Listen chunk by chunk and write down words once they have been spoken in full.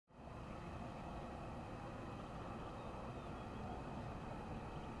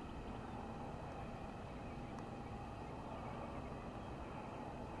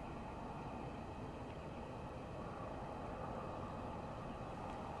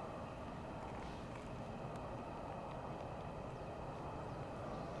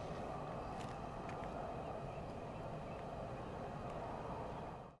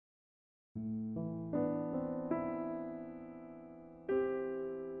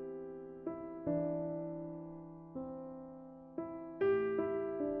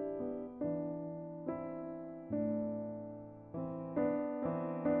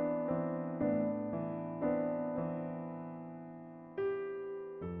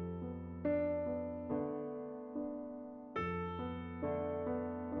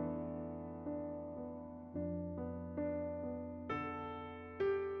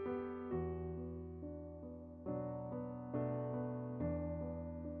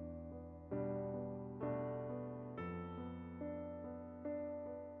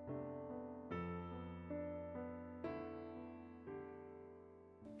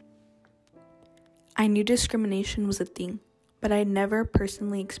I knew discrimination was a thing, but I never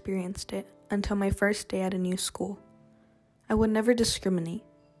personally experienced it until my first day at a new school. I would never discriminate,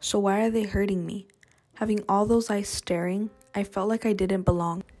 so why are they hurting me? Having all those eyes staring, I felt like I didn't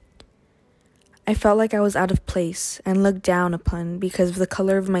belong. I felt like I was out of place and looked down upon because of the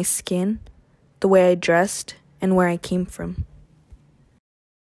color of my skin, the way I dressed, and where I came from.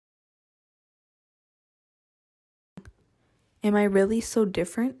 Am I really so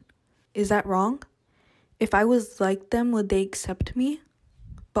different? Is that wrong? If I was like them, would they accept me?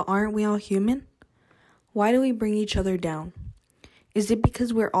 But aren't we all human? Why do we bring each other down? Is it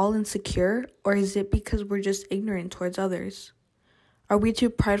because we're all insecure, or is it because we're just ignorant towards others? Are we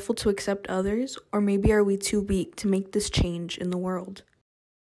too prideful to accept others, or maybe are we too weak to make this change in the world?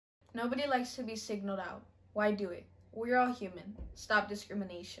 Nobody likes to be signaled out. Why do it? We're all human. Stop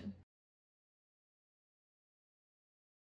discrimination.